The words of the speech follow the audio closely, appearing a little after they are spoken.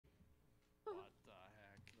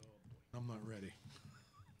I'm not ready.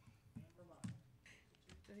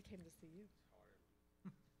 They came to see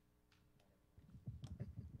you.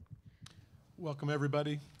 Welcome,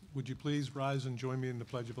 everybody. Would you please rise and join me in the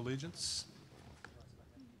Pledge of Allegiance?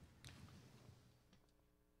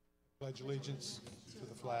 Pledge allegiance to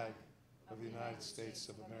the flag of the United States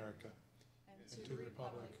of America and to the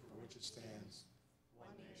republic for which it stands, one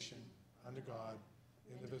nation, under God,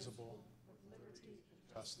 indivisible, with liberty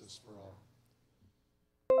and justice for all.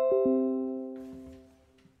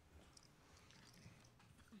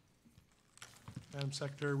 Madam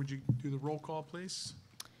Secretary, would you do the roll call, please?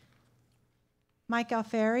 Mike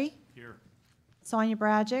Alfieri. Here. Sonia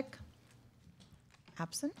Bragic.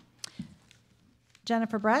 Absent.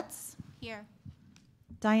 Jennifer Bretz. Here.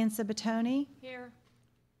 Diane Cibatoni. Here.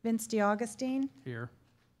 Vince DiAugustine. Here.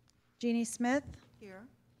 Jeannie Smith. Here.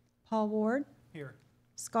 Paul Ward. Here.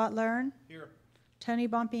 Scott Learn. Here. Tony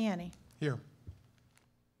Bompiani. Here.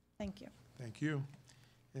 Thank you. Thank you.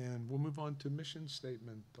 And we'll move on to mission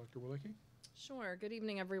statement. Dr. Willicke? Sure. Good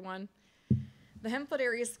evening, everyone. The Hempfield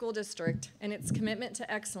Area School District and its commitment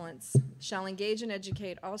to excellence shall engage and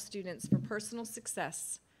educate all students for personal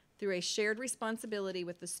success through a shared responsibility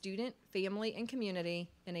with the student, family, and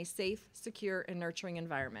community in a safe, secure, and nurturing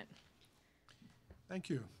environment. Thank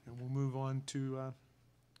you. And we'll move on to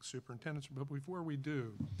superintendents. But before we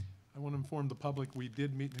do, I want to inform the public we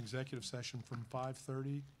did meet in executive session from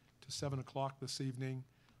 5:30 to 7 o'clock this evening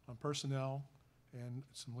on personnel and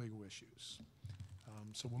some legal issues.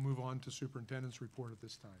 So we'll move on to superintendent's report at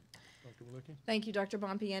this time. Dr. Willicke? Thank you, Dr.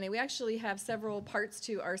 Bompiani. We actually have several parts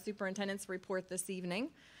to our superintendent's report this evening.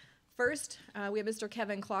 First, we have Mr.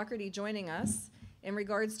 Kevin Clockerty joining us in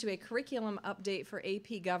regards to a curriculum update for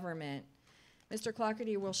AP Government. Mr.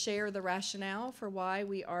 Clockerty will share the rationale for why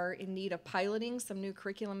we are in need of piloting some new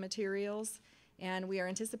curriculum materials, and we are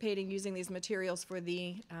anticipating using these materials for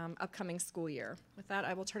the upcoming school year. With that,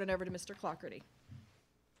 I will turn it over to Mr. Clockerty.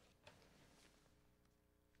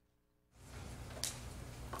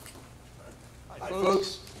 Hi,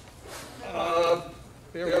 folks.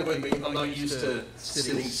 Bear with me. I'm not used to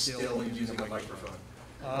sitting still and using a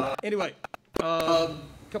microphone. Anyway,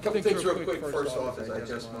 couple things real quick. First off, is I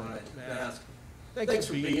just want to ask, thanks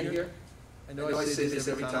for being here. I know I say this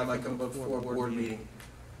every time I come before a board meeting,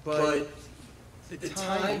 but the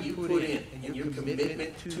time you put in and your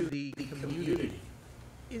commitment to the community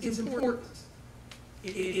is important.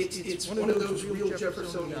 It's one of those real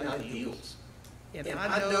Jeffersonian ideals. And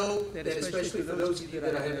I know that especially for those of you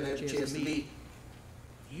that I haven't had a chance to meet,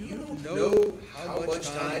 you don't know how much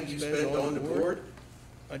time you spend on the board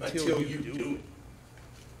until you do it.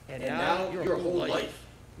 And now your whole life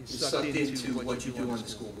is sucked into what you do on the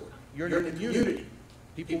school board. You're in a community.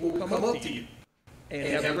 People will come up to you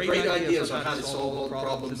and have great ideas on how to solve all the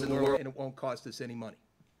problems in the world, and it won't cost us any money.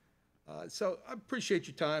 So I appreciate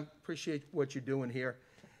your time, appreciate what you're doing here.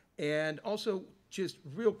 And also, just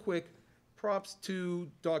real quick, props to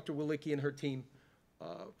Dr. Willicke and her team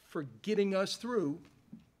for getting us through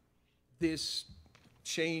this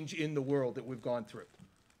change in the world that we've gone through.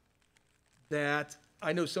 That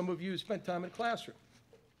I know some of you have spent time in a classroom,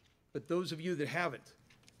 but those of you that haven't,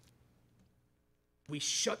 we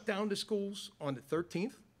shut down the schools on the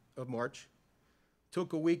 13th of March,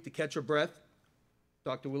 took a week to catch our breath.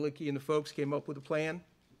 Dr. Willicke and the folks came up with a plan,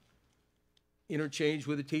 interchanged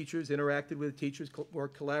with the teachers, interacted with the teachers,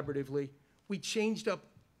 worked collaboratively. We changed up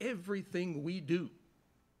everything we do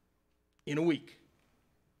in a week,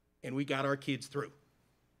 and we got our kids through.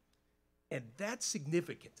 And that's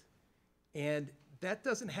significant. And that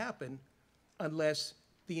doesn't happen unless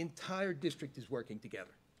the entire district is working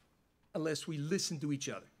together, unless we listen to each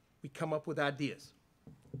other. We come up with ideas.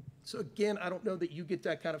 So again, I don't know that you get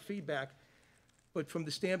that kind of feedback, but from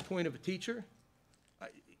the standpoint of a teacher,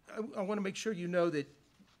 I want to make sure you know that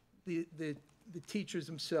the teachers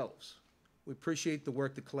themselves, we appreciate the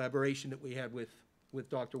work, the collaboration that we had with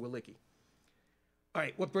Dr. Willicke. All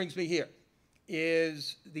right, what brings me here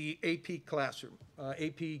is the AP classroom,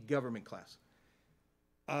 AP government class.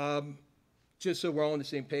 Just so we're all on the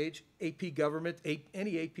same page, AP government,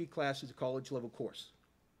 any AP class is a college level course.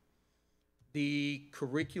 The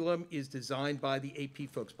curriculum is designed by the AP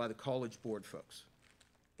folks, by the College Board folks.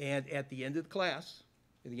 And at the end of the class,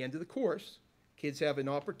 at the end of the course, kids have an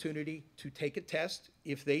opportunity to take a test.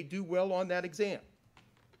 If they do well on that exam,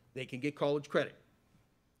 they can get college credit.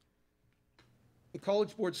 The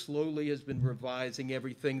College Board slowly has been revising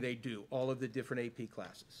everything they do, all of the different AP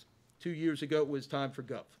classes. 2 years ago, it was time for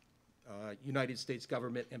Gov, United States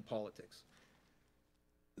Government and Politics.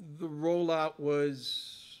 The rollout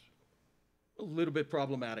was a little bit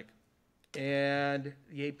problematic, and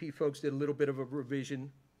the AP folks did a little bit of a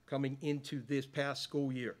revision, coming into this past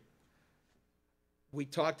school year. We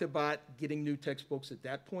talked about getting new textbooks at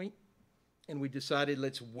that point, and we decided,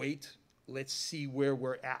 let's wait, let's see where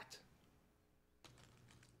we're at.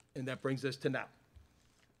 And that brings us to now.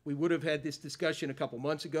 We would have had this discussion a couple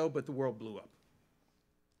months ago, but the world blew up.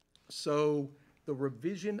 So the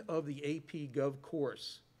revision of the AP Gov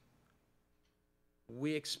course,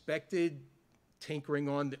 we expected tinkering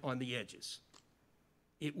on the edges.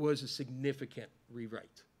 It was a significant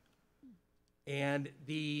rewrite. And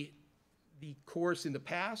the course in the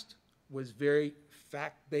past was very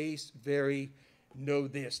fact-based, very know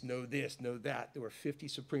this, know this, know that. There were 50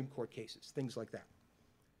 Supreme Court cases, things like that.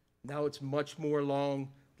 Now it's much more along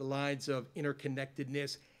the lines of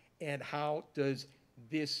interconnectedness and how does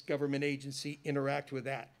this government agency interact with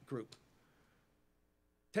that group.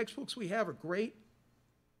 Textbooks we have are great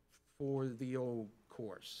for the old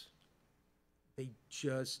course. They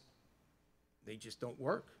just don't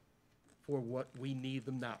work for what we need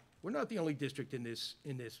them now. We're not the only district in this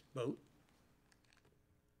boat,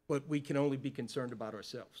 but we can only be concerned about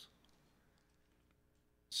ourselves.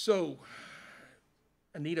 So,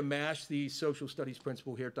 Anita Mash, the social studies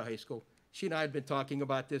principal here at the high school, she and I had been talking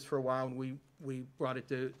about this for a while, and we brought it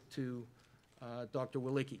to Dr.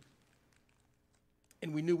 Walicki.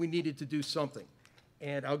 And we knew we needed to do something.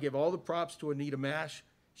 And I'll give all the props to Anita Mash.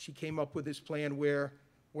 She came up with this plan where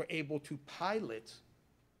we're able to pilot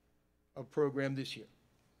a program this year.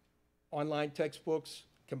 Online textbooks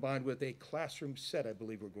combined with a classroom set, I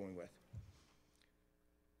believe we're going with.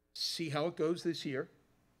 See how it goes this year.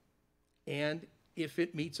 And if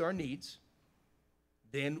it meets our needs,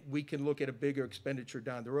 then we can look at a bigger expenditure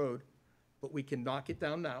down the road, but we can knock it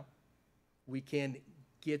down now. We can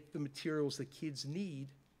get the materials that kids need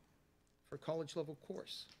for a college-level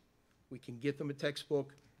course. We can get them a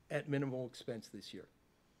textbook at minimal expense this year.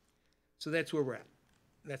 So that's where we're at.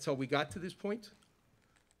 That's how we got to this point.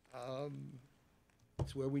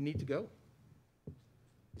 It's where we need to go.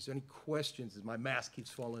 Is there any questions, as my mask keeps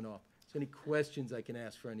falling off? Is there any questions I can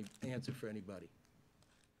answer for anybody?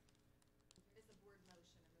 There is a board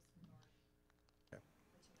motion in this regard Yeah. for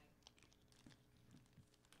tonight.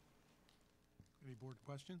 Any board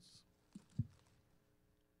questions? All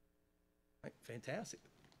right, fantastic.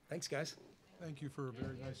 Thanks, guys. Thank you for a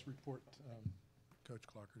very nice report, Coach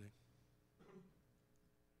Clockerty.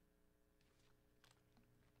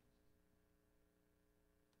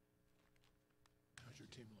 How's your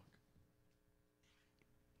team look?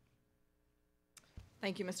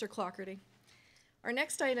 Thank you, Mr. Clockerty. Our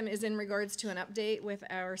next item is in regards to an update with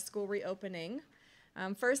our school reopening.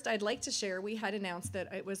 First, I'd like to share, we had announced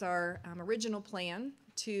that it was our original plan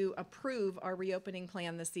to approve our reopening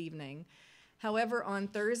plan this evening. However, on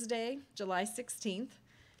Thursday, July 16th,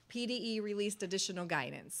 PDE released additional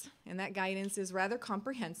guidance, and that guidance is rather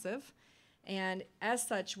comprehensive. And as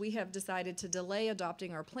such, we have decided to delay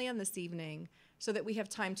adopting our plan this evening so that we have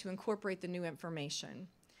time to incorporate the new information.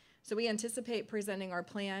 So we anticipate presenting our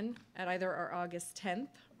plan at either our August 10th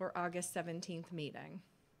or August 17th meeting.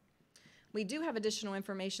 We do have additional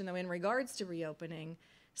information, though, in regards to reopening,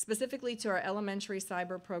 specifically to our elementary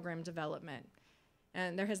cyber program development.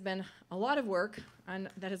 And there has been a lot of work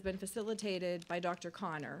that has been facilitated by Dr.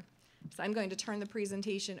 Connor. So I'm going to turn the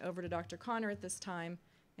presentation over to Dr. Connor at this time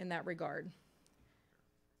in that regard.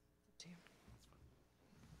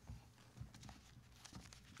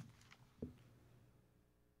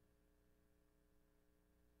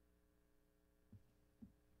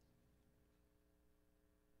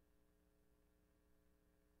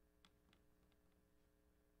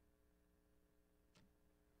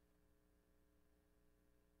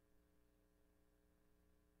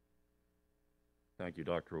 Thank you,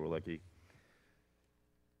 Dr. Walicki.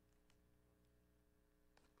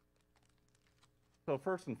 So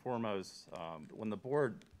first and foremost, when the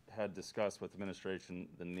board had discussed with administration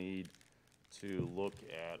the need to look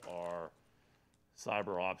at our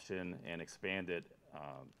cyber option and expand it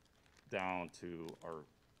down to our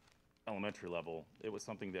elementary level, it was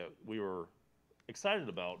something that we were excited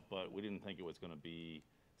about, but we didn't think it was going to be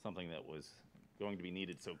something that was going to be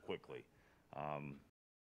needed so quickly.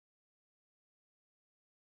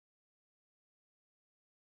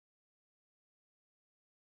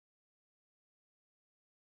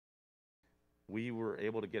 We were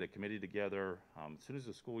able to get a committee together as soon as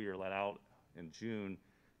the school year let out in June,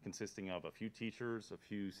 consisting of a few teachers, a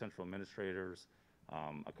few central administrators,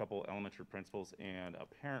 a couple elementary principals, and a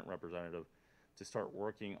parent representative to start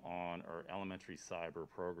working on our elementary cyber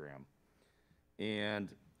program.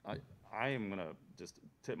 And I am going to just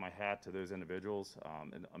tip my hat to those individuals.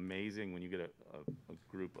 And amazing when you get a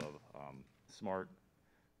group of smart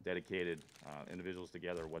dedicated individuals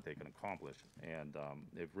together, what they can accomplish. And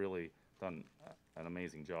they've really done an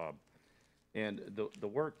amazing job. And the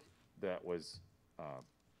work that was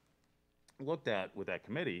looked at with that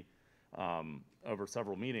committee over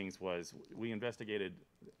several meetings was we investigated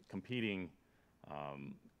competing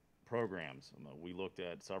programs. We looked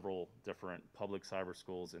at several different public cyber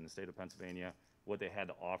schools in the state of Pennsylvania, what they had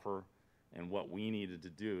to offer, and what we needed to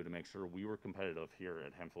do to make sure we were competitive here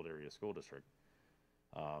at Hempfield Area School District.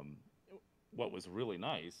 What was really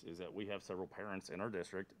nice is that we have several parents in our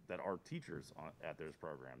district that are teachers at those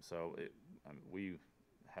programs. So we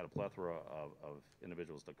had a plethora of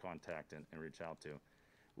individuals to contact and reach out to.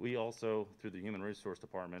 We also, through the Human Resource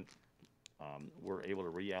Department, were able to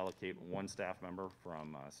reallocate one staff member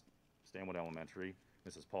from Stanwood Elementary,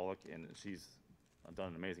 Mrs. Pollock, and she's done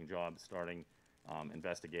an amazing job starting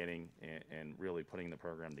investigating and really putting the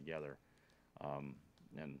program together.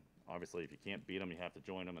 And obviously, if you can't beat them, you have to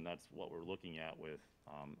join them, and that's what we're looking at with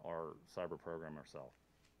our cyber program ourselves.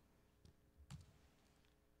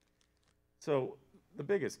 So the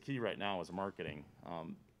biggest key right now is marketing.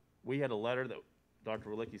 We had a letter that Dr.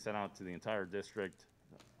 Walicki sent out to the entire district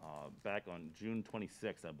back on June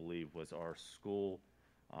 26th, I believe, was our school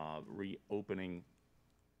reopening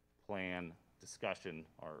plan discussion,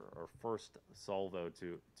 our first salvo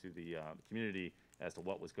to the community as to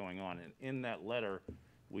what was going on. And in that letter,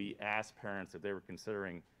 we asked parents if they were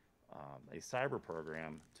considering a cyber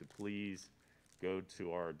program to please go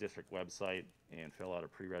to our district website and fill out a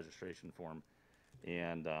pre-registration form.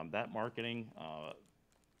 And that marketing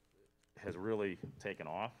has really taken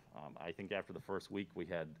off. I think after the first week, we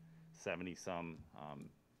had 70-some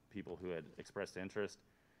people who had expressed interest.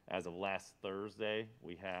 As of last Thursday,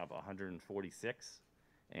 we have 146,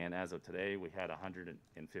 and as of today, we had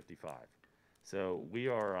 155. So we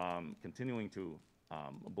are continuing to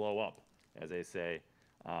blow up, as they say.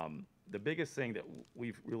 The biggest thing that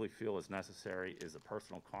we really feel is necessary is a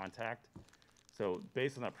personal contact. So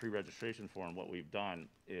based on that pre-registration form, what we've done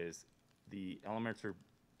is the elementary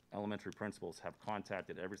principals have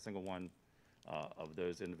contacted every single one of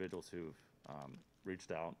those individuals who've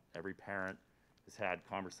reached out. Every parent has had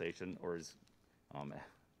conversation, or is,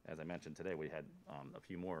 as I mentioned today, we had a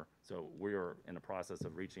few more. So we are in the process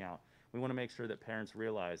of reaching out. We want to make sure that parents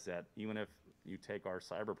realize that even if you take our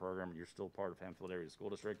cyber program, you're still part of Hempfield Area School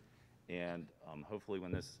District, and hopefully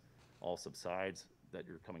when this all subsides, that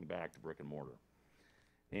you're coming back to brick and mortar.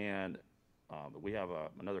 And we have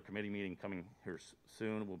another committee meeting coming here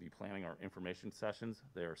soon. We'll be planning our information sessions.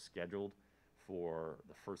 They are scheduled for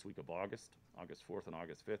the first week of August, August 4th and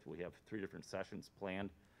August 5th. We have 3 different sessions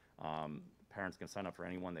planned. Parents can sign up for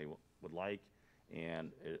anyone they would like,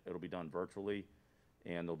 and it'll be done virtually,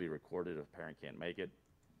 and they'll be recorded if a parent can't make it.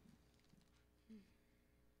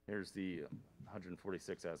 Here's the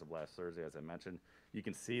 146 as of last Thursday, as I mentioned. You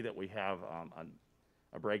can see that we have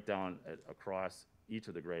a breakdown across each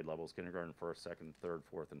of the grade levels: kindergarten, first, second, third,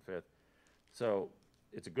 fourth, and fifth. So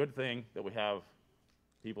it's a good thing that we have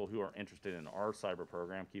people who are interested in our cyber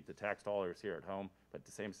program, keep the tax dollars here at home, but at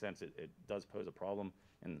the same sense, it does pose a problem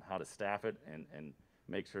in how to staff it and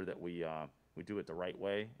make sure that we do it the right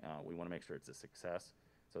way. We want to make sure it's a success.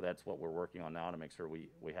 So that's what we're working on now, to make sure we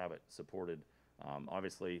have it supported.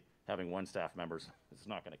 Obviously, having one staff member is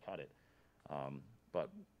not going to cut it, but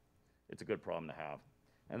it's a good problem to have.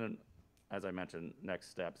 And then, as I mentioned,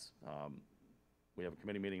 next steps. We have a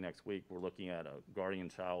committee meeting next week. We're looking at a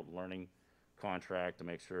guardian-child learning contract to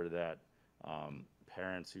make sure that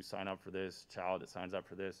parents who sign up for this, child that signs up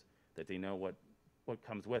for this, that they know what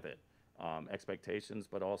comes with it. Expectations,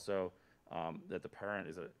 but also that the parent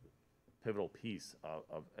is a pivotal piece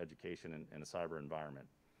of education in a cyber environment.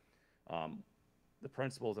 The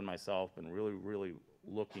principals and myself have been really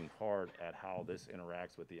looking hard at how this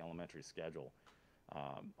interacts with the elementary schedule.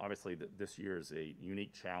 Obviously, this year is a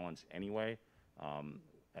unique challenge anyway,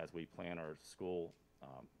 as we plan our school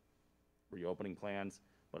reopening plans,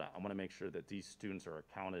 but I want to make sure that these students are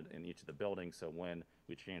accounted in each of the buildings, so when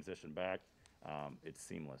we transition back, it's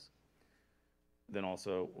seamless. Then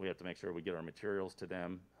also, we have to make sure we get our materials to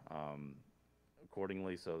them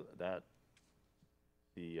accordingly, so that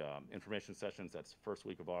the information sessions, that's first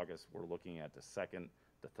week of August. We're looking at the second,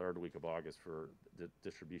 the third week of August for the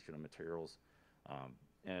distribution of materials,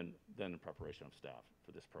 and then the preparation of staff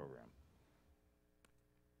for this program.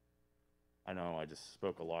 I know I just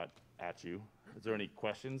spoke a lot at you. Is there any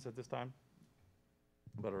questions at this time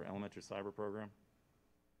about our elementary cyber program?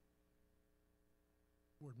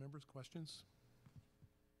 Board members, questions?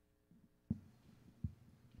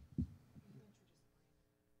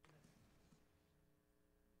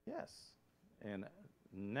 Yes. And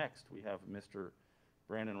next we have Mr.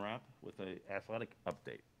 Brandon Rapp with a athletic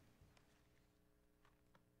update.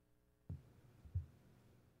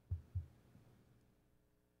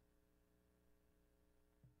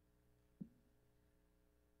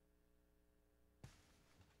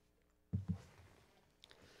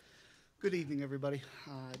 Good evening, everybody.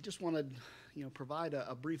 Just wanted, provide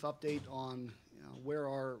a brief update on where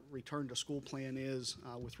our return to school plan is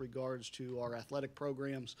with regards to our athletic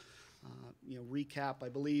programs. Recap, I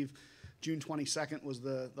believe June 22nd was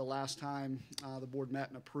the last time the board met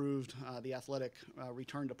and approved the athletic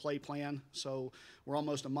return to play plan. So we're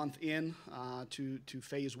almost a month in to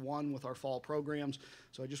phase one with our fall programs.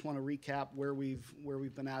 So I just want to recap where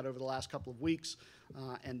we've been at over the last couple of weeks,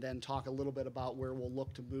 and then talk a little bit about where we'll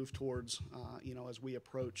look to move towards, as we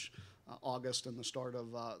approach August and the start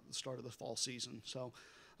of the fall season. So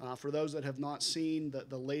for those that have not seen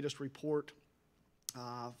the latest report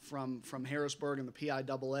from Harrisburg and the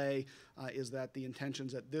PIAA is that the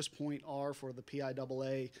intentions at this point are for the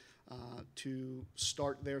PIAA to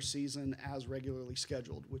start their season as regularly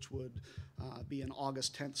scheduled, which would be an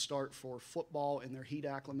August 10th start for football in their heat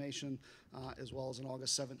acclimation, as well as an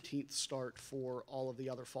August 17th start for all of the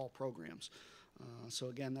other fall programs. So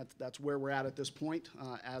again, that's where we're at this point.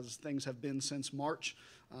 As things have been since March,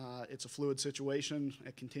 it's a fluid situation.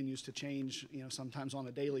 It continues to change, sometimes on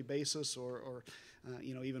a daily basis or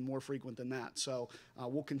even more frequent than that. So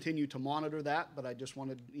we'll continue to monitor that, but I just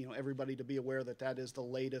wanted, everybody to be aware that that is the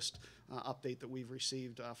latest update that we've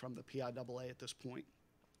received from the PIAA at this point.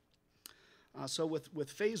 So with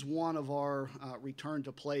phase one of our return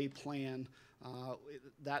to play plan,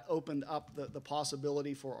 that opened up the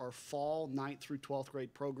possibility for our fall 9th through 12th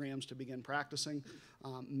grade programs to begin practicing.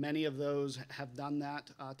 Many of those have done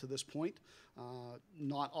that to this point.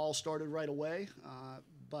 Not all started right away,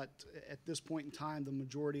 but at this point in time, the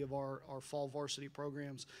majority of our fall varsity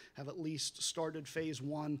programs have at least started phase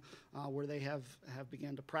one, where they have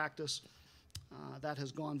begun to practice. That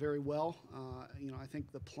has gone very well. I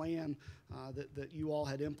think the plan that you all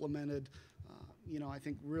had implemented, I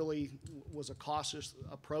think really was a cautious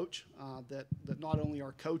approach that not only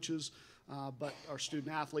our coaches, but our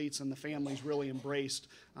student athletes and the families really embraced.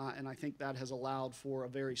 And I think that has allowed for a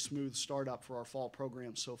very smooth startup for our fall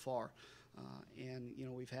programs so far. And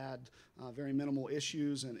we've had very minimal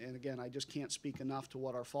issues. And again, I just can't speak enough to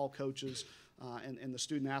what our fall coaches and the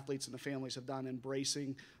student athletes and the families have done,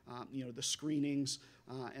 embracing the screenings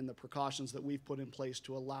and the precautions that we've put in place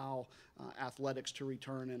to allow athletics to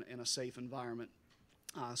return in a safe environment.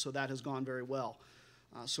 So that has gone very well.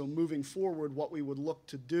 So moving forward, what we would look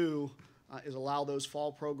to do is allow those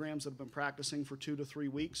fall programs that have been practicing for 2 to 3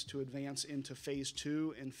 weeks to advance into phase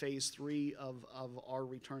two and phase three of our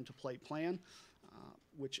return to play plan,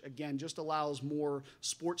 which again just allows more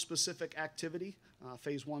sport-specific activity.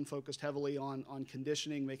 Phase one focused heavily on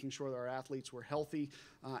conditioning, making sure that our athletes were healthy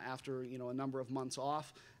after a number of months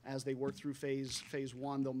off. As they work through phase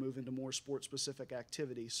one, they'll move into more sport-specific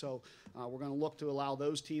activity. So we're going to look to allow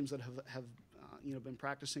those teams that have been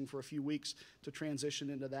practicing for a few weeks to transition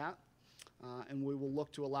into that. And we will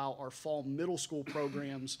look to allow our fall middle school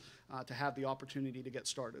programs to have the opportunity to get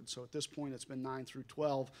started. So at this point, it's been 9 through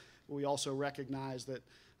 12. But we also recognize that,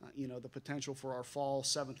 the potential for our fall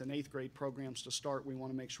 7th and 8th grade programs to start. We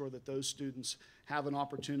want to make sure that those students have an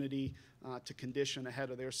opportunity to condition ahead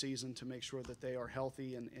of their season to make sure that they are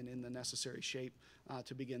healthy and in the necessary shape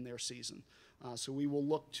to begin their season. So we will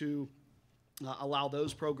look to allow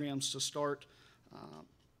those programs to start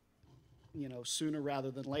sooner rather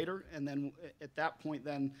than later. And then at that point,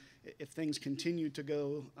 then if things continue to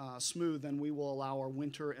go smooth, then we will allow our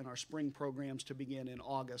winter and our spring programs to begin in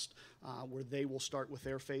August, where they will start with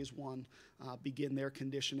their phase one, begin their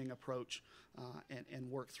conditioning approach, and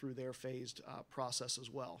work through their phased process as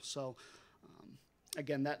well. So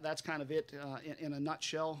again, that's kind of it in a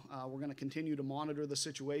nutshell. We're going to continue to monitor the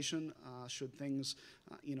situation. Should things,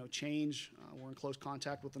 change, we're in close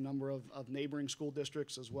contact with a number of neighboring school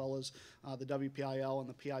districts, as well as the WPIL and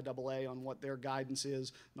the PIAA on what their guidance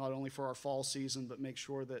is, not only for our fall season, but make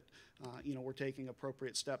sure that, we're taking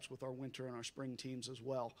appropriate steps with our winter and our spring teams as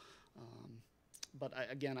well. But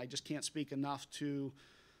again, I just can't speak enough to,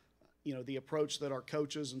 the approach that our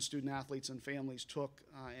coaches and student athletes and families took,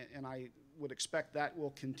 and I would expect that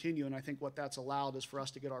will continue. And I think what that's allowed is for us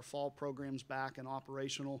to get our fall programs back and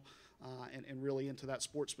operational, and really into that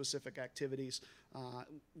sport-specific activities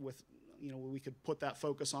with, we could put that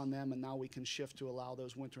focus on them, and now we can shift to allow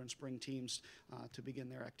those winter and spring teams to begin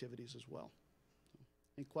their activities as well. So,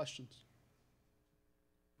 any questions?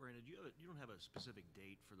 Brandon, you don't have a specific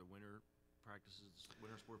date for the winter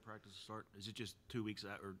sport practices start? Is it just 2 weeks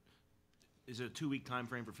out, or Is it a 2-week time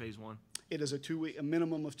frame for phase one? It is a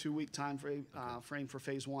minimum of 2-week time frame for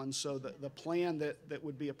phase one. So the plan that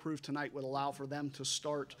would be approved tonight would allow for them to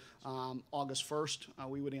start August 1st.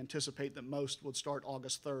 We would anticipate that most would start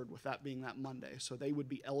August 3rd, with that being that Monday. So they would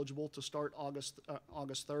be eligible to start August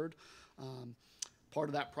 3rd. Part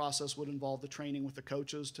of that process would involve the training with the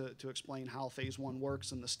coaches to explain how phase one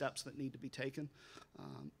works and the steps that need to be taken.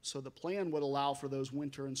 So the plan would allow for those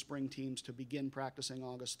winter and spring teams to begin practicing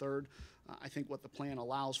August 3rd. I think what the plan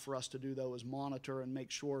allows for us to do, though, is monitor and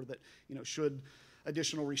make sure that, should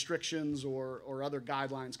additional restrictions or other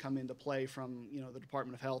guidelines come into play from, the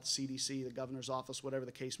Department of Health, CDC, the governor's office, whatever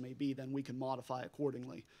the case may be, then we can modify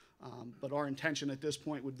accordingly. But our intention at this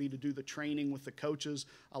point would be to do the training with the coaches,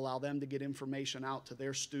 allow them to get information out to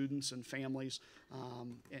their students and families,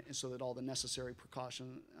 and so that all the necessary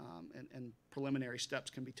precaution and preliminary steps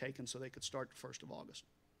can be taken so they could start the 1st of August.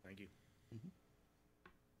 Thank you.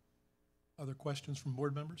 Other questions from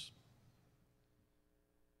board members?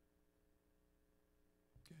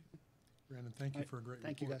 Okay. Brandon, thank you for a great report.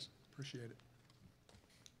 Thank you, guys. Appreciate it.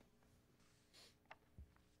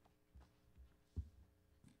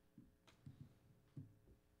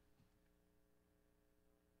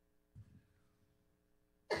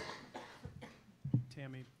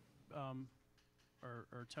 Tammy,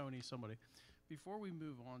 or Tony, somebody. Before we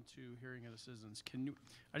move on to hearing of the citizens,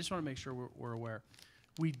 I just want to make sure we're aware.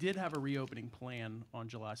 We did have a reopening plan on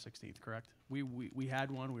July 16th, correct? We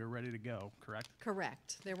had one, we were ready to go, correct?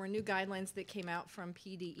 Correct. There were new guidelines that came out from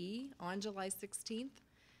PDE on July 16th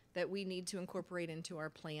that we need to incorporate into our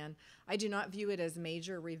plan. I do not view it as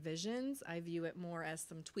major revisions. I view it more as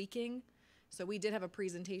some tweaking. So we did have a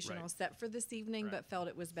presentation all Right. set for this evening, Right. but felt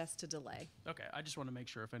it was best to delay. Okay, I just want to make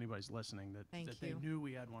sure if anybody's listening that Thank they you. knew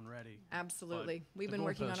we had one ready. Absolutely. We've the been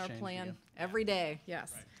working on goalposts our changed plan again. every day,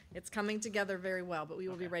 yes. Right. It's coming together very well, but we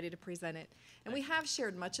will be Okay. ready to present it. And we have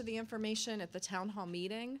shared much of the information at the town hall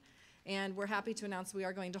meeting, and we're happy to announce we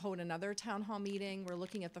are going to hold another town hall meeting. We're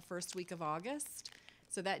looking at the first week of August.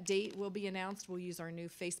 So that date will be announced. We'll use our new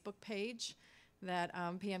Facebook page that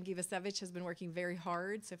Pam Givasevich has been working very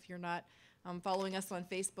hard. So if you're not following us on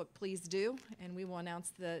Facebook, please do, and we will announce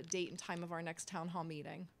the date and time of our next town hall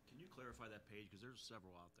meeting. Can you clarify that page, because there's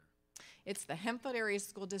several out there? It's the Hempfield Area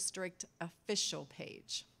School District official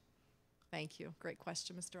page. Thank you. Great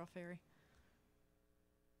question, Mr. Alfieri.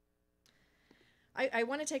 I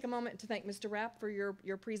want to take a moment to thank Mr. Rapp for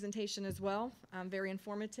your presentation as well. Very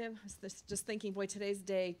informative. I was just thinking, boy, today's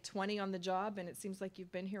day 20 on the job, and it seems like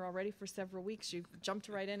you've been here already for several weeks. You've jumped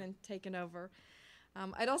right in and taken over.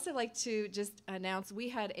 I'd also like to just announce we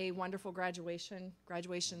had a wonderful graduation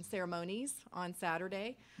ceremonies on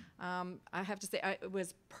Saturday. I have to say it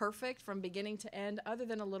was perfect from beginning to end, other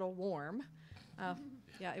than a little warm.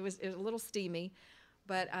 Yeah, it was a little steamy,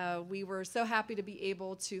 but we were so happy to be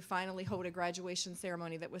able to finally hold a graduation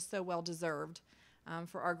ceremony that was so well deserved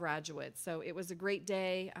for our graduates. So it was a great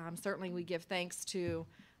day. Certainly we give thanks to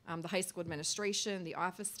the high school administration, the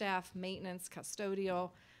office staff, maintenance,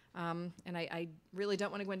 custodial. And I really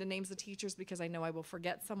don't want to go into names of teachers because I know I will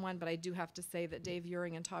forget someone, but I do have to say that Dave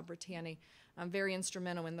Uring and Todd Brittani very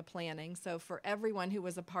instrumental in the planning. So for everyone who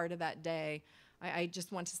was a part of that day, I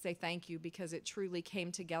just want to say thank you, because it truly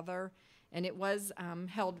came together, and it was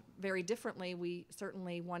held very differently. We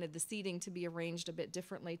certainly wanted the seating to be arranged a bit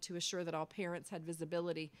differently to assure that all parents had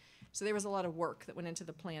visibility. So there was a lot of work that went into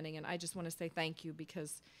the planning, and I just want to say thank you,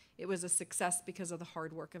 because it was a success because of the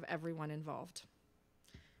hard work of everyone involved.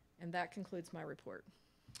 And that concludes my report.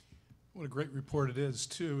 What a great report it is,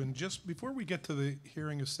 too. And just before we get to the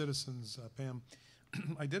hearing of citizens, Pam,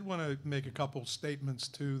 I did want to make a couple statements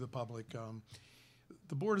to the public.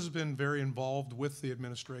 The board has been very involved with the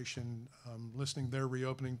administration, listening to their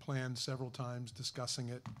reopening plan several times, discussing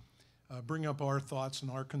it, bring up our thoughts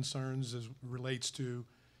and our concerns as it relates to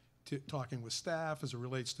talking with staff, as it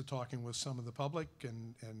relates to talking with some of the public,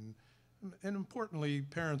 and importantly,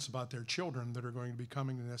 parents about their children that are going to be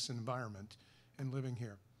coming to this environment and living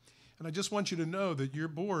here. And I just want you to know that your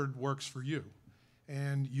board works for you.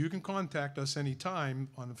 And you can contact us anytime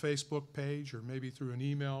on the Facebook page, or maybe through an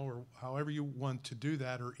email, or however you want to do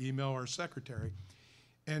that, or email our secretary.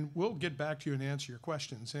 And we'll get back to you and answer your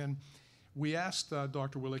questions. And we asked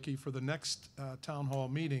Dr. Willicke for the next town hall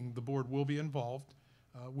meeting, the board will be involved.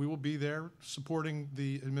 We will be there supporting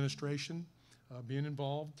the administration, being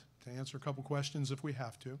involved, to answer a couple questions if we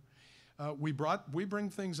have to. We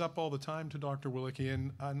bring things up all the time to Dr. Willicke,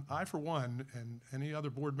 and I, for one, and any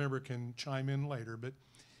other board member can chime in later, but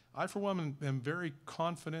I, for one, am very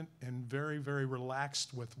confident and very, very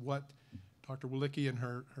relaxed with what Dr. Willicke and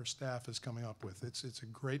her staff is coming up with. It's a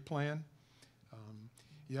great plan.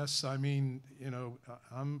 Yes, I mean,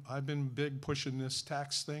 I've been big pushing this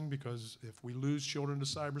tax thing because if we lose children to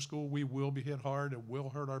cyber school, we will be hit hard. It will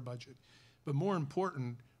hurt our budget. But more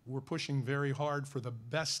important, we're pushing very hard for the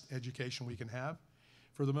best education we can have,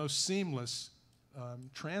 for the most seamless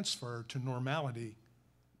transfer to normality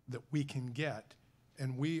that we can get.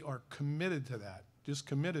 And we are committed to that, just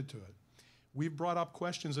committed to it. We've brought up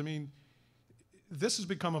questions. I mean, this has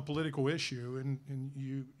become a political issue, and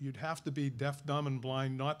you'd have to be deaf, dumb, and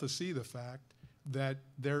blind not to see the fact that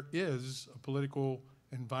there is a political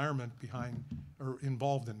environment behind or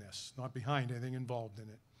involved in this, not behind anything, involved in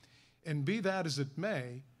it. And be that as it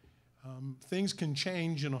may, things can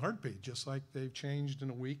change in a heartbeat, just like they've changed in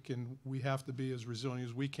a week, and we have to be as resilient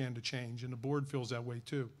as we can to change, and the board feels that way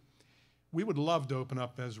too. We would love to open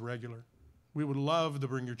up as regular. We would love to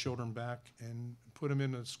bring your children back and put them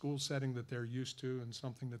in a school setting that they're used to and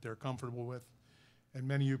something that they're comfortable with. And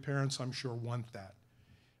many of you parents, I'm sure, want that.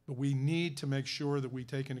 But we need to make sure that we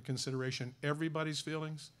take into consideration everybody's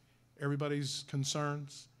feelings, everybody's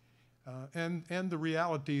concerns, and the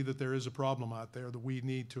reality that there is a problem out there that we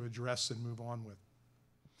need to address and move on with.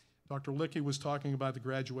 Dr. Lickey was talking about the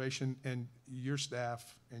graduation, and your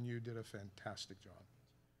staff and you did a fantastic job.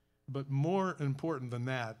 But more important than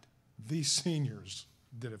that, these seniors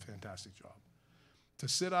did a fantastic job. To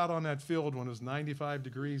sit out on that field when it was 95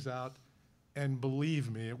 degrees out, and believe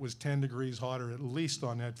me, it was 10 degrees hotter at least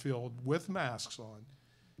on that field with masks on.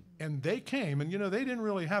 And they came, and they didn't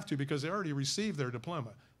really have to because they already received their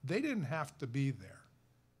diploma. They didn't have to be there.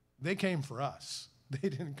 They came for us. They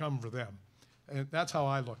didn't come for them. And that's how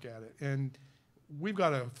I look at it. And we've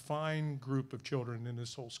got a fine group of children in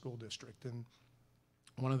this whole school district. And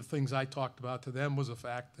one of the things I talked about to them was the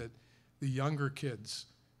fact that the younger kids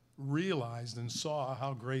realized and saw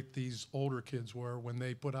how great these older kids were when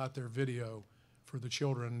they put out their video for the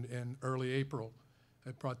children in early April.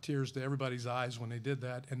 It brought tears to everybody's eyes when they did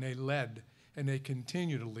that, and they led, and they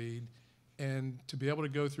continue to lead. And to be able to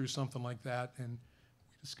go through something like that, and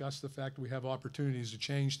we discussed the fact that we have opportunities to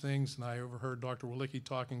change things, and I overheard Dr. Walicki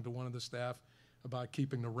talking to one of the staff about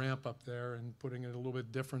keeping the ramp up there and putting it a little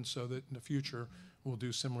bit different so that in the future we'll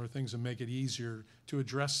do similar things and make it easier to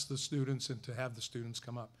address the students and to have the students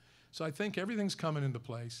come up. So I think everything's coming into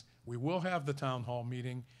place. We will have the town hall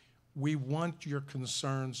meeting. We want your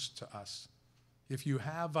concerns to us. If you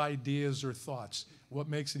have ideas or thoughts, what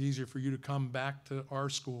makes it easier for you to come back to our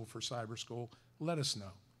school for cyber school, let us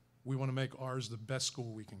know. We want to make ours the best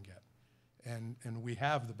school we can get. And we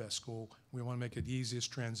have the best school. We want to make it the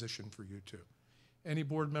easiest transition for you too. Any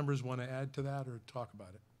board members want to add to that or talk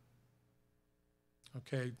about it?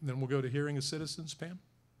 Okay, then we'll go to hearing of citizens. Pam?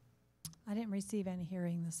 I didn't receive any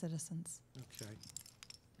hearing the citizens. Okay.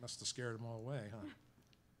 Must have scared them all away,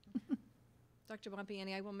 huh? Dr.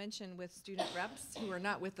 Bompiani, I will mention with student reps who are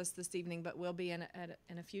not with us this evening but will be in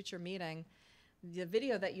a future meeting, the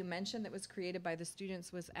video that you mentioned that was created by the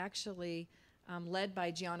students was actually led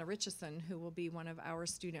by Gianna Richardson, who will be one of our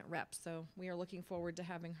student reps. So we are looking forward to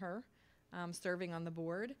having her serving on the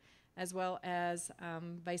board, as well as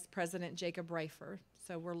Vice President Jacob Reifer.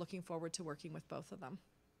 So we're looking forward to working with both of them.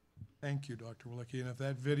 Thank you, Dr. Walicki. And if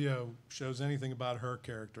that video shows anything about her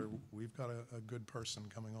character, we've got a good person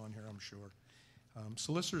coming on here, I'm sure.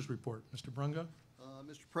 Solicitor's report, Mr. Brungo?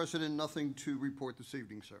 Mr. President, nothing to report this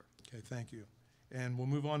evening, sir. Okay, thank you. And we'll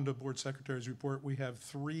move on to Board Secretary's report. We have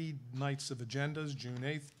 3 nights of agendas, June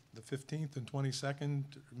 8th, the 15th, and 22nd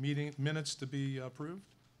meeting minutes to be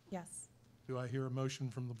approved. Yes. Do I hear a motion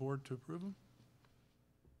from the board to approve them?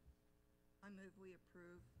 I move we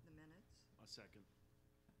approve the minutes. A second.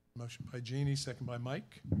 Motion by Jeannie, second by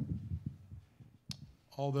Mike.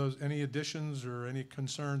 All those, any additions or any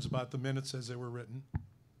concerns about the minutes as they were written?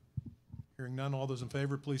 Hearing none, all those in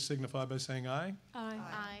favor, please signify by saying aye.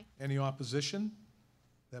 Aye. Any opposition?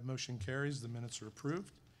 That motion carries. The minutes are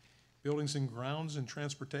approved. Buildings and Grounds and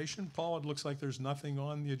Transportation. Paul, it looks like there's nothing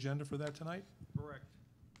on the agenda for that tonight? Correct.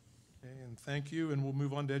 Okay, and thank you, and we'll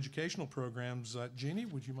move on to educational programs. Jeannie,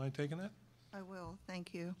 would you mind taking that? I will,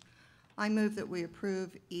 thank you. I move that we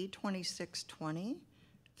approve E2620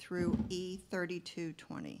 through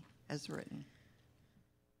E3220 as written.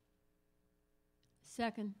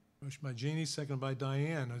 Second. Motion by Jeannie, seconded by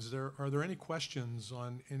Diane. Are there any questions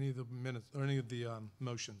on any of the minutes, or any of the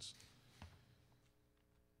motions?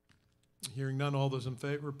 Hearing none, all those in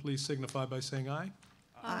favor, please signify by saying aye.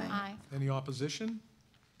 Aye. Any opposition?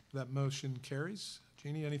 That motion carries.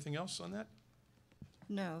 Jeannie, anything else on that?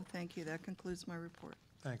 No, thank you. That concludes my report.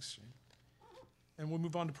 Thanks, Jeannie. And we'll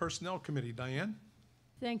move on to Personnel Committee. Diane?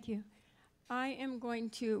 Thank you. I am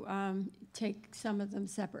going to take some of them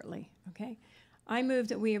separately, okay? I move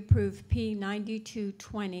that we approve P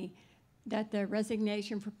 9220, that the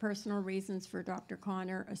resignation for personal reasons for Dr.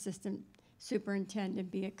 Connor, Assistant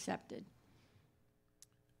Superintendent, be accepted.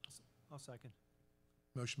 I'll second.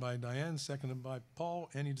 Motion by Diane, seconded by Paul.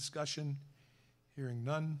 Any discussion? Hearing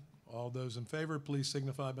none. All those in favor, please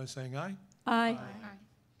signify by saying aye. Aye.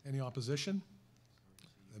 Any opposition?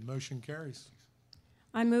 The motion carries.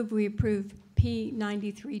 I move we approve P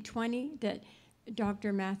 9320, that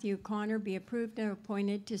Dr. Matthew Connor be approved and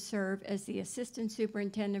appointed to serve as the Assistant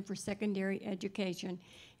Superintendent for Secondary Education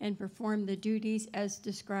and perform the duties as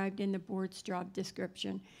described in the board's job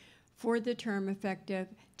description for the term effective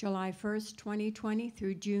July 1st, 2020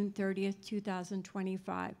 through June 30th,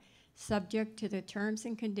 2025, subject to the terms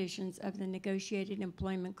and conditions of the negotiated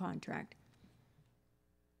employment contract.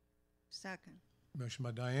 Second. Motion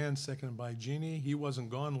by Diane, seconded by Jeannie. He wasn't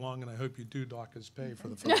gone long, and I hope you do dock his pay for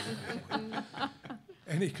the following.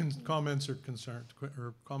 Any comments or concerns,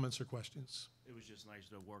 or comments or questions? It was just nice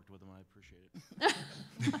to have worked with him. I appreciate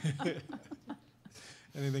it.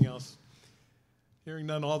 Anything else? Hearing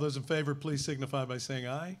none, all those in favor, please signify by saying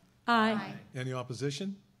aye. Aye. Any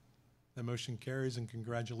opposition? The motion carries, and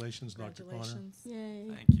congratulations, Dr. Connor. Congratulations. Yay.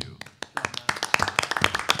 Thank you.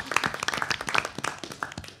 A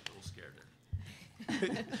little scared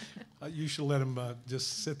there. You should let him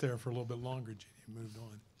just sit there for a little bit longer, Jeannie. Moved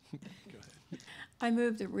on. Go ahead. I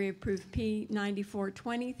move that we approve P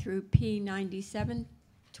 9420 through P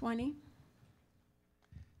 9720. Can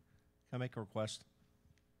I make a request?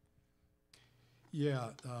 Yeah,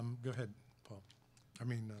 go ahead, Paul.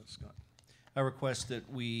 Scott. I request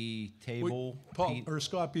that we table. Paul, or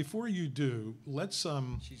Scott, before you do, let's,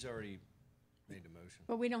 She's already made the motion.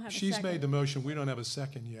 But we don't have a she's second. made the motion. We don't have a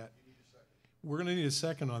second yet. We're going to need a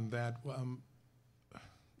second on that.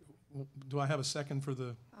 Do I have a second for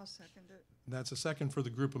the, I'll second it. that's a second for the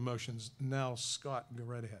group of motions. Now, Scott, go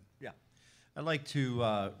right ahead. Yeah. I'd like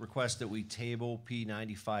to request that we table P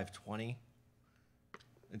 9520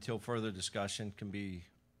 until further discussion can be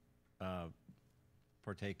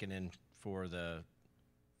partaken in for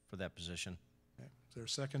that position. Okay. Is there a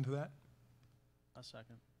second to that? A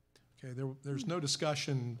second. Okay, there's no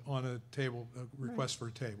discussion on a table, a request for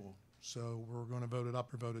a table. So we're going to vote it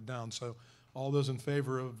up or vote it down. So all those in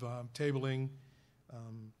favor of tabling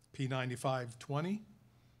P 9520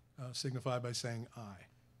 signify by saying aye.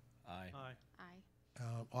 Aye. Aye.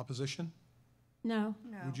 Opposition? No.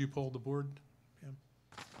 No. Would you poll the board, Pam?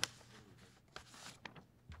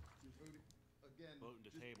 Again, Voting to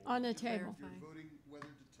just table. On the To table. clarify. you're voting whether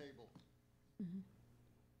to table.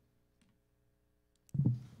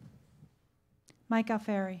 Mike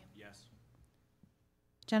Alfieri, Yes.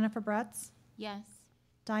 Jennifer Bretz, Yes.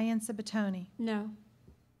 Diane Sabatoni, No.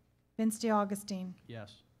 Vince DiAugustine,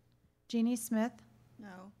 Yes. Jeannie Smith,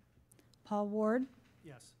 No. Paul Ward,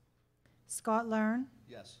 Yes. Scott Learn,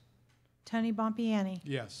 Yes. Tony Bompiani.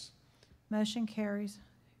 Yes. Motion carries.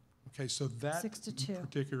 Okay, so that 6-2.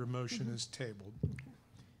 particular motion is tabled.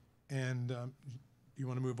 And you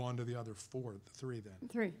want to move on to the other three then?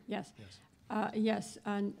 3, yes. Yes. Yes,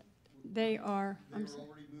 and they are, They I'm were sorry,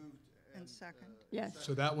 already moved. And second. yes.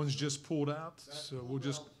 So that one's just pulled out, so we'll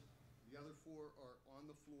just, The other four are on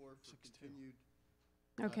the floor for continued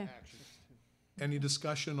Okay. action. any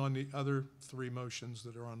discussion on the other three motions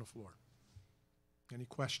that are on the floor? Any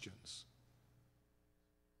questions?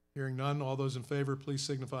 Hearing none, all those in favor, please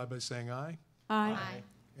signify by saying aye. Aye.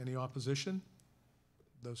 Any opposition?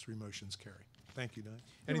 Those three motions carry. Thank you, Diane.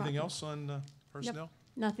 You're Anything welcome. else on personnel?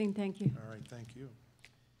 Nothing, thank you. All right, thank you.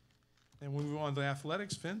 And we move on to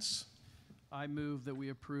athletics. Vince? I move that we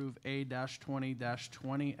approve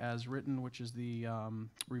A-20-20 as written, which is the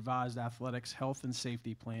revised athletics health and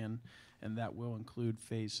safety plan, and that will include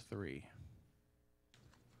Phase 3.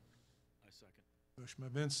 I second. Motion by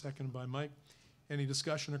Vince, seconded by Mike. Any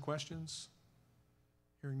discussion or questions?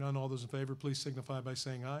 Hearing none, all those in favor, please signify by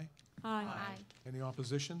saying aye. Aye. Any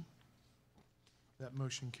opposition? That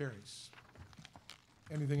motion carries.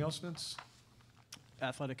 Anything else, Vince?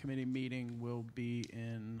 Athletic committee meeting will be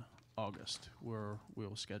in August, where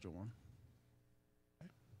we'll schedule one.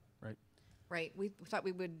 Right, we thought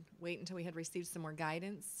we would wait until we had received some more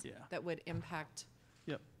guidance. Yeah. That would impact.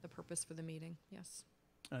 Yep. The purpose for the meeting, yes.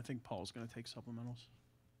 I think Paul's going to take supplementals.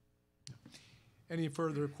 Any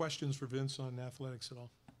further questions for Vince on athletics at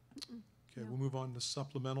all? Okay, we'll move on to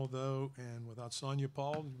supplemental, though, and without Sonia,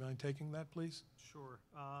 Paul, do you mind taking that, please? Sure.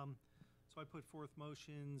 So I put forth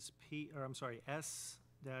motions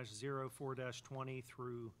S-04-20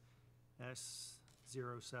 through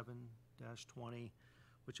S-07-20,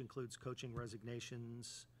 which includes coaching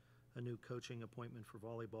resignations, a new coaching appointment for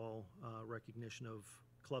volleyball, recognition of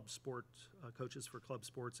club sport, coaches for club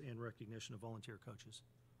sports and recognition of volunteer coaches.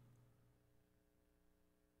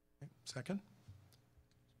 Okay, second?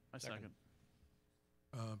 I second.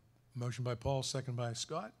 Motion by Paul, second by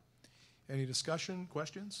Scott. Any discussion,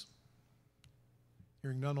 questions?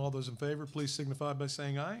 Hearing none, all those in favor, please signify by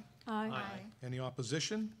saying aye. Aye. Any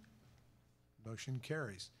opposition? Motion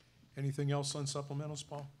carries. Anything else on supplementals,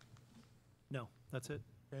 Paul? No, that's it.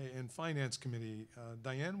 Okay, and Finance Committee,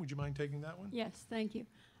 Diane, would you mind taking that one? Yes, thank you.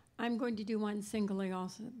 I'm going to do one singly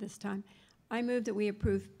also this time. I move that we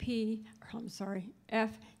approve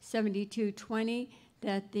F 7220,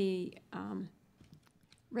 that the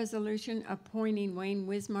resolution appointing Wayne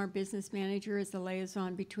Wismar, business manager, as the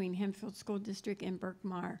liaison between Hempfield School District and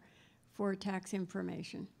Berkmar for tax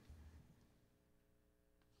information.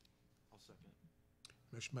 I'll second.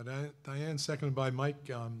 Motion by Diane, seconded by Mike.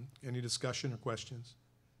 Any discussion or questions?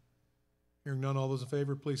 Hearing none, all those in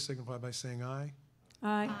favor, please signify by saying aye.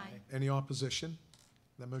 Aye. Any opposition?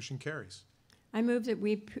 That motion carries. I move that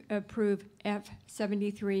we approve F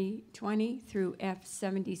 7320 through F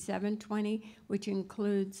 7720, which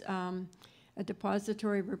includes a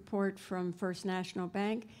depository report from First National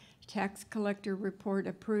Bank, tax collector report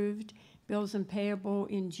approved, bills and payable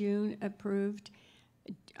in June approved,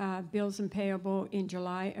 bills and payable in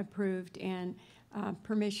July approved, and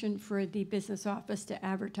permission for the business office to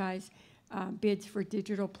advertise bids for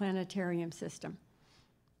digital planetarium system.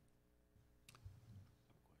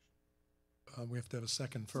 We have to have a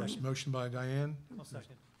second first. Second. Motion by Diane. I'll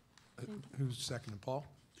second. Who's second? Paul?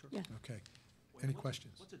 Sure. Yeah. Okay. Any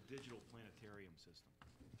questions? What's a digital planetarium system?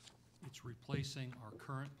 It's replacing our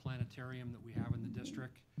current planetarium that we have in the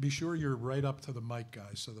district. Be sure you're right up to the mic,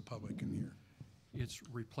 guys, so the public can hear. It's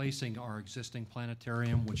replacing our existing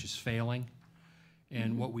planetarium, which is failing.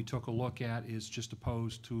 And what we took a look at is just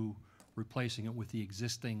opposed to replacing it with the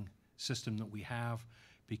existing system that we have,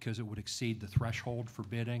 because it would exceed the threshold for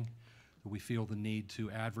bidding. We feel the need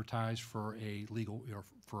to advertise for a legal, or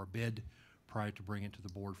for a bid prior to bringing it to the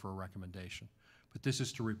board for a recommendation. But this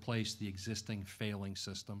is to replace the existing failing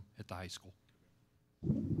system at the high school.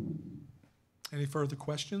 Any further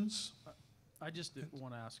questions? I just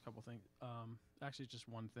want to ask a couple things. Actually, just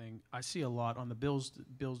one thing. I see a lot on the bills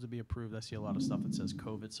to be approved. I see a lot of stuff that says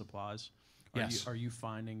COVID supplies. Yes. Are you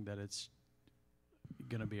finding that it's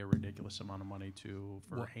going to be a ridiculous amount of money for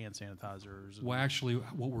Well- hand sanitizers? Well, actually,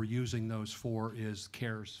 what we're using those for is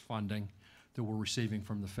CARES funding that we're receiving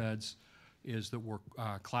from the feds, is that we're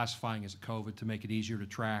classifying as a COVID to make it easier to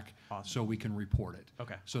track, so we can report it.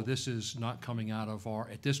 Okay, So this is not coming out of our,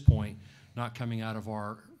 at this point, not coming out of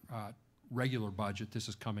our regular budget. This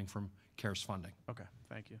is coming from CARES funding. Okay,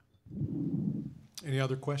 thank you. Any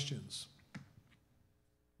other questions?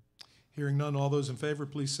 Hearing none, all those in favor,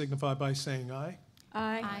 please signify by saying aye.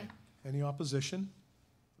 Aye. Any opposition?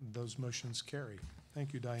 Those motions carry.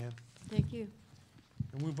 Thank you, Diane. Thank you.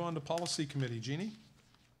 We'll move on to Policy Committee. Jeannie?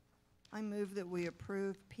 I move that we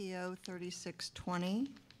approve PO 3620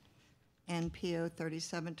 and PO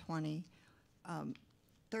 3720.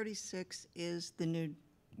 36 is the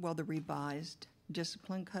revised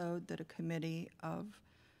discipline code that a committee of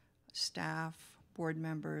staff, board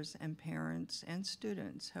members, and parents and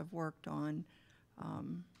students have worked on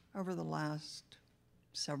over the last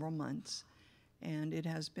several months. And it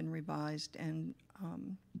has been revised and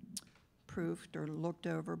proofed or looked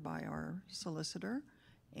over by our solicitor.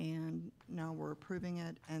 And now we're approving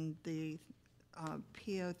it. And the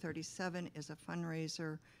PO 37 is a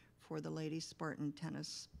fundraiser for the Lady Spartan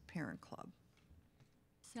Tennis Parent Club.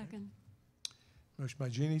 Second. Motion by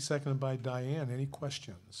Jeannie, seconded by Diane. Any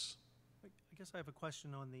questions? I guess I have a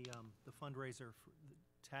question on the fundraiser for the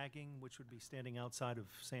tagging, which would be standing outside of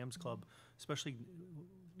Sam's Club, especially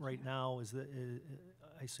right now.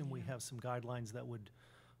 I assume we have some guidelines that would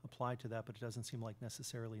apply to that, but it doesn't seem like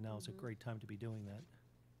necessarily now is a great time to be doing that.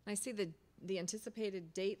 I see the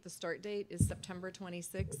anticipated date, the start date is September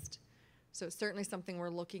 26th. So it's certainly something we're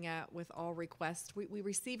looking at with all requests. We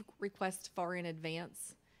receive requests far in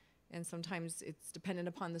advance, and sometimes it's dependent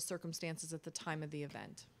upon the circumstances at the time of the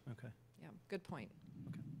event. Okay. Yeah, good point.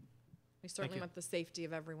 Okay. We certainly you. want the safety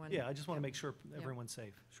of everyone. Yeah, I just want to Yep. make sure everyone's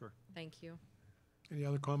safe. Sure. Thank you. Any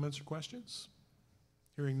other comments or questions?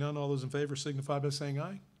 Hearing none, all those in favor signify by saying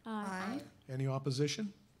aye. Aye. Any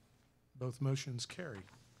opposition? Both motions carry.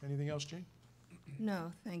 Anything else, Jean?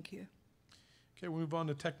 No, thank you. Okay, we'll move on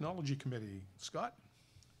to Technology Committee. Scott?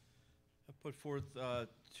 I put forth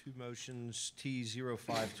two motions,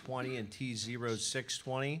 T0520 and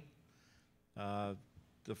T0620.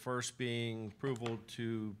 The first being approval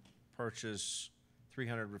to purchase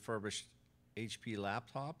 300 refurbished HP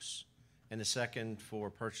laptops, and the second for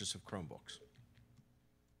purchase of Chromebooks.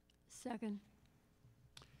 Second.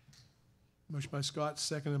 Motion by Scott,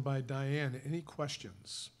 seconded by Diane. Any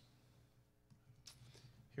questions?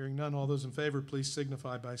 Hearing none, all those in favor, please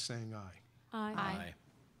signify by saying aye. Aye.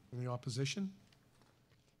 Any opposition?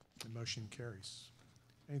 The motion carries.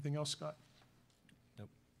 Anything else, Scott? Nope.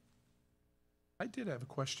 I did have a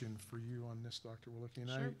question for you on this, Dr. Willicke, and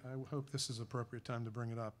Sure. I hope this is appropriate time to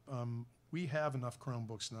bring it up. We have enough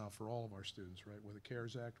Chromebooks now for all of our students, right? With the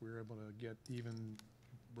CARES Act, we were able to get even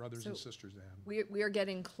brothers and So sisters to have them. We are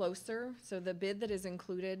getting closer, so the bid that is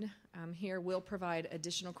included here will provide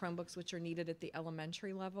additional Chromebooks which are needed at the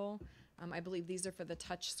elementary level. I believe these are for the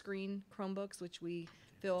touchscreen Chromebooks, which we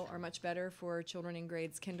feel are much better for children in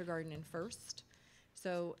grades kindergarten and first.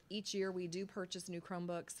 So each year we do purchase new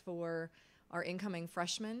Chromebooks for our incoming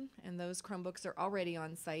freshmen, and those Chromebooks are already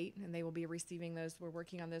on site, and they will be receiving those. We're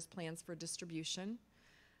working on those plans for distribution.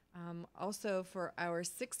 Also, for our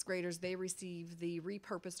sixth graders, they receive the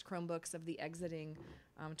repurposed Chromebooks of the exiting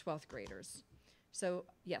 12th graders. So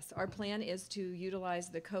yes, our plan is to utilize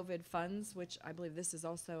the COVID funds, which I believe this is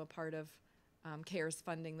also a part of CARES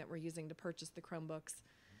funding that we're using to purchase the Chromebooks,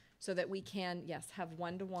 so that we can, yes, have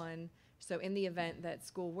one-to-one. So in the event that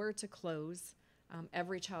school were to close,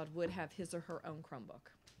 every child would have his or her own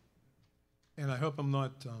Chromebook. And I hope I'm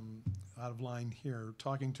not out of line here.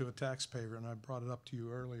 Talking to a taxpayer, and I brought it up to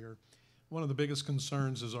you earlier, one of the biggest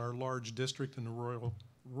concerns is our large district and the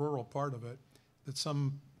rural part of it, that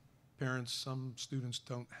some parents, some students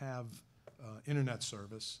don't have internet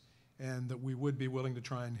service, and that we would be willing to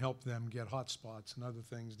try and help them get hotspots and other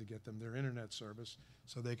things to get them their internet service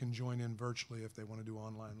so they can join in virtually if they want to do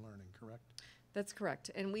online learning, correct? That's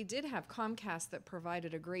correct. And we did have Comcast that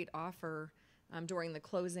provided a great offer during the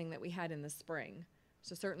closing that we had in the spring.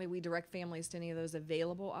 So certainly we direct families to any of those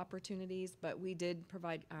available opportunities, but we did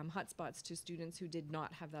provide hotspots to students who did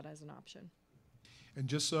not have that as an option. And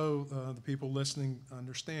just so the people listening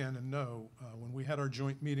understand and know, when we had our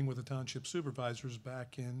joint meeting with the township supervisors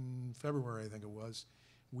back in February, I think it was,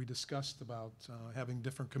 we discussed about having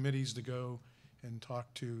different committees to go and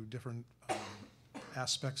talk to different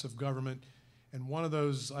aspects of government. And one of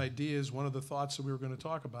those ideas, one of the thoughts that we were going to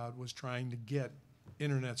talk about was trying to get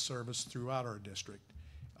internet service throughout our district.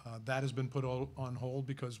 That has been put on hold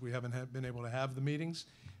because we haven't been able to have the meetings.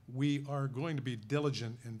 We are going to be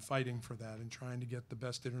diligent in fighting for that and trying to get the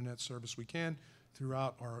best internet service we can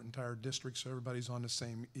throughout our entire district so everybody's on the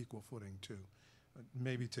same equal footing too.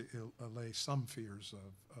 Maybe to allay some fears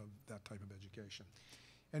of that type of education.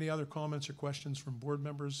 Any other comments or questions from board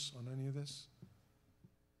members on any of this?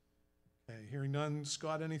 Okay, hearing none.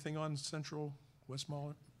 Scott, anything on Central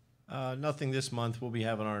Westmoreland? Nothing this month. We'll be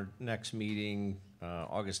having our next meeting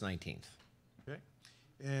August 19th. Okay.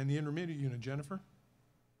 And the intermediate unit, Jennifer?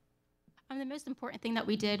 The most important thing that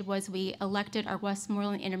we did was we elected our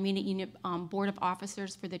Westmoreland Intermediate Unit Board of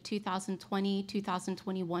Officers for the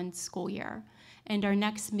 2020-2021 school year. And our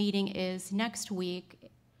next meeting is next week.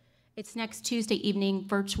 It's next Tuesday evening,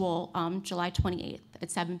 virtual, July 28th at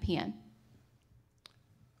 7 p.m.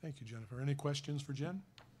 Thank you, Jennifer. Any questions for Jen?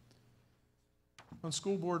 On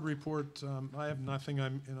school board report, I have nothing,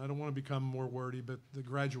 and I don't want to become more wordy, but the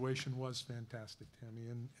graduation was fantastic, Tammy,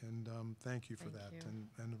 and thank you for that,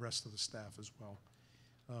 and the rest of the staff as well.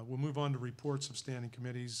 We'll move on to reports of standing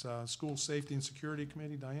committees. School Safety and Security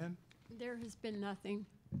Committee, Diane? There has been nothing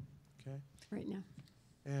Okay. right now.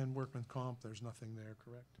 And Workman Comp, there's nothing there,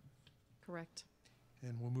 correct? Correct.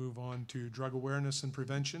 And we'll move on to Drug Awareness and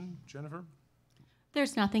Prevention. Jennifer?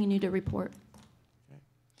 There's nothing new to report.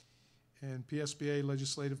 And PSBA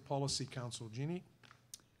Legislative Policy Council, Jeannie?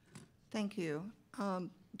 Thank you.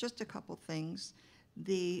 Just a couple things.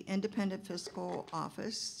 The Independent Fiscal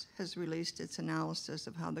Office has released its analysis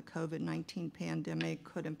of how the COVID-19 pandemic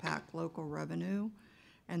could impact local revenue,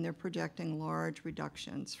 and they're projecting large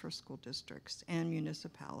reductions for school districts and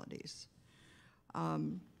municipalities.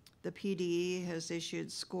 The PDE has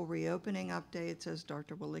issued school reopening updates, as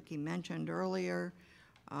Dr. Willicke mentioned earlier.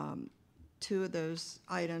 Two of those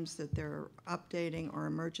items that they're updating are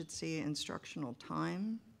emergency instructional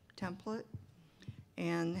time template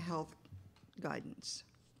and health guidance.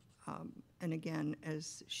 And again,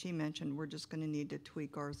 as she mentioned, we're just going to need to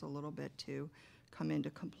tweak ours a little bit to come into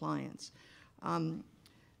compliance.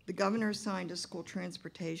 The governor signed a school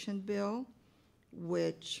transportation bill,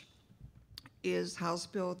 which is House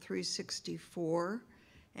Bill 364.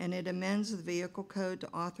 And it amends the vehicle code to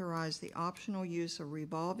authorize the optional use of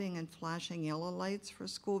revolving and flashing yellow lights for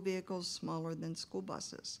school vehicles smaller than school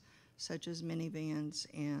buses, such as minivans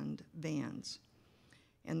and vans.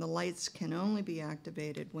 And the lights can only be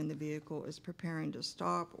activated when the vehicle is preparing to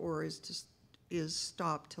stop or is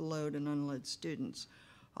stopped to load and unload students.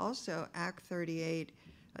 Also, Act 38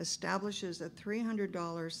 establishes a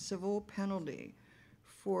 $300 civil penalty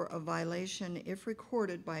for a violation if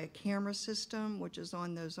recorded by a camera system, which is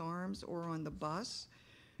on those arms or on the bus.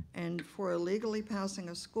 And for illegally passing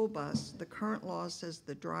a school bus, the current law says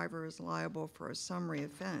the driver is liable for a summary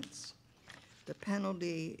offense. The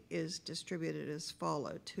penalty is distributed as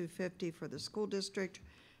follows: $250 for the school district,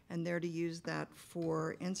 and they're to use that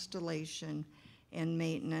for installation and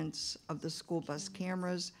maintenance of the school bus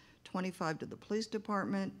cameras, $25 to the police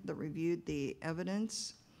department that reviewed the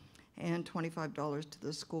evidence, and $25 to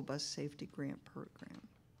the school bus safety grant program.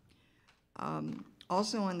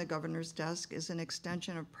 Also on the governor's desk is an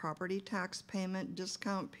extension of property tax payment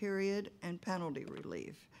discount period and penalty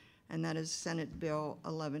relief, and that is Senate Bill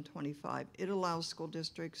 1125. It allows school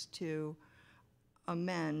districts to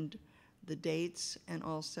amend the dates and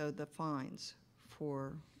also the fines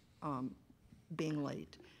for being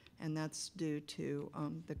late, and that's due to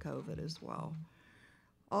the COVID as well.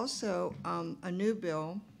 Also, a new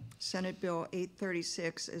bill, Senate Bill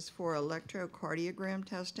 836, is for electrocardiogram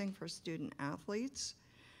testing for student athletes,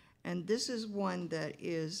 and this is one that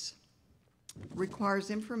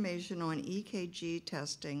requires information on EKG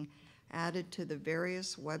testing added to the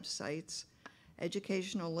various websites,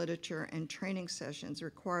 educational literature, and training sessions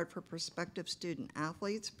required for prospective student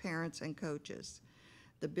athletes, parents, and coaches.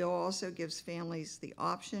 The bill also gives families the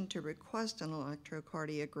option to request an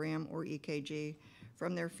electrocardiogram or EKG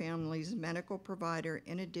from their family's medical provider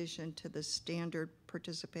in addition to the standard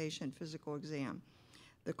participation physical exam.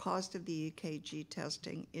 The cost of the EKG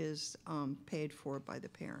testing is paid for by the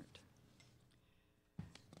parent.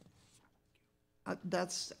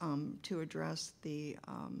 That's to address the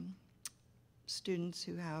students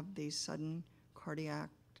who have these sudden cardiac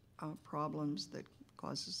problems that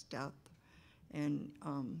causes death, and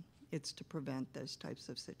it's to prevent those types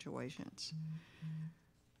of situations.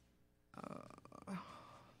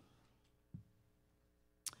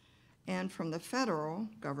 And from the federal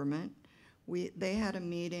government, they had a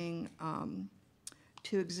meeting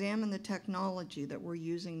to examine the technology that we're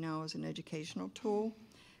using now as an educational tool.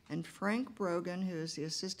 And Frank Brogan, who is the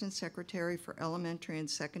Assistant Secretary for Elementary and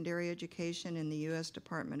Secondary Education in the U.S.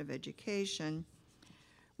 Department of Education,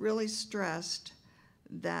 really stressed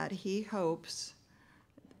that he hopes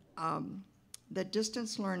that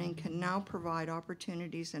distance learning can now provide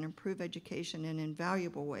opportunities and improve education in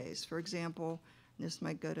invaluable ways. For example, this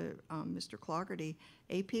might go to Mr. Clougherty,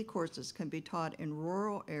 AP courses can be taught in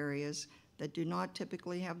rural areas that do not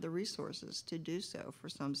typically have the resources to do so for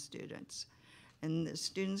some students. And the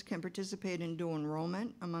students can participate in dual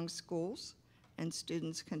enrollment among schools, and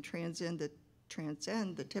students can transcend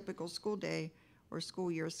the typical school day or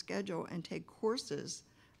school year schedule and take courses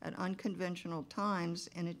at unconventional times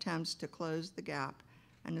in attempts to close the gap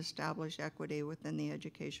and establish equity within the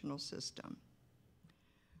educational system.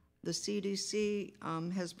 The CDC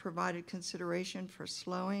has provided consideration for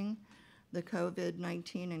slowing the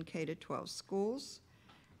COVID-19 in K-12 schools,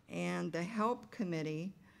 and the HELP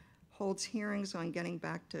Committee holds hearings on getting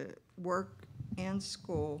back to work and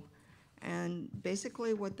school. And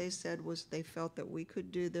basically what they said was they felt that we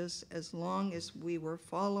could do this as long as we were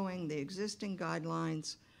following the existing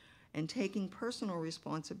guidelines and taking personal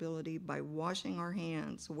responsibility by washing our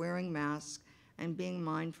hands, wearing masks, and being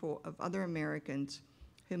mindful of other Americans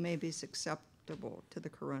who may be susceptible to the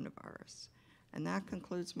coronavirus. And that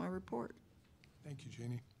concludes my report. Thank you,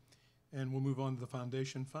 Jeannie. And we'll move on to the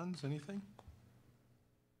foundation funds. Anything?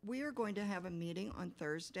 We are going to have a meeting on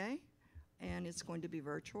Thursday, and it's going to be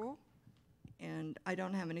virtual. And I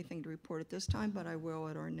don't have anything to report at this time, but I will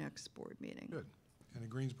at our next board meeting. Good. And the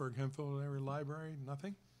Greensburg Hempfield Area Library,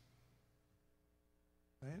 nothing?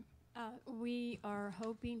 Diane? We are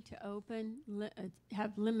hoping to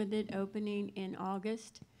have limited opening in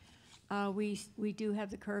August. We do have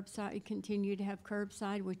the curbside, continue to have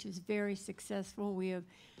curbside, which is very successful. We have,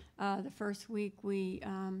 the first week we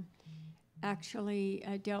actually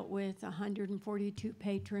dealt with 142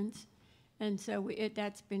 patrons. And so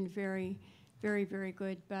that's been very, very, very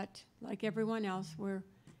good. But like everyone else, we're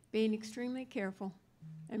being extremely careful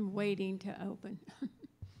and waiting to open.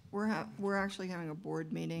 We're actually having a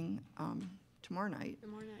board meeting tomorrow night.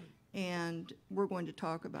 And we're going to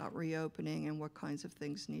talk about reopening and what kinds of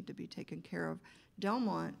things need to be taken care of.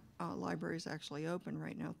 Delmont Library is actually open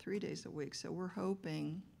right now 3 days a week, so we're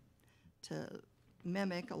hoping to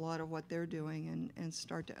mimic a lot of what they're doing and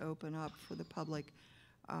start to open up for the public.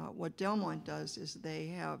 What Delmont does is they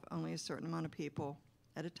have only a certain amount of people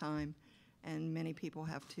at a time, and many people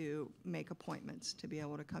have to make appointments to be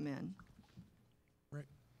able to come in. Right.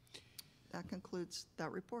 That concludes that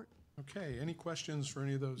report. Okay, any questions for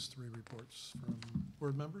any of those three reports from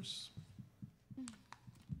board members?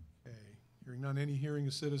 Okay, hearing none, any hearing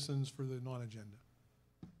of citizens for the non-agenda?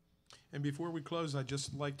 And before we close, I'd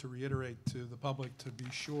just like to reiterate to the public to be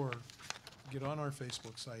sure, get on our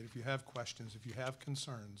Facebook site if you have questions, if you have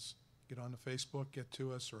concerns, get on the Facebook, get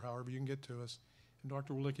to us, or however you can get to us. And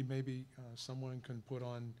Dr. Walicki, maybe someone can put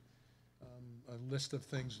on a list of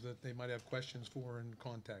things that they might have questions for and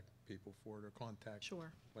contact people for it, or contact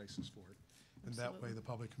Sure. places for it. And that way the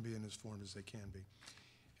public can be as informed as they can be.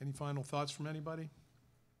 Any final thoughts from anybody?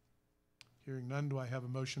 Hearing none, do I have a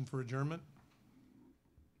motion for adjournment?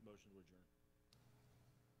 Motion to adjourn.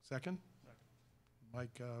 Second?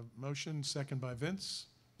 Mike, motion, second by Vince.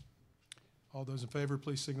 All those in favor,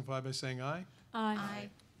 please signify by saying aye. Aye.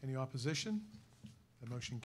 Any opposition? The motion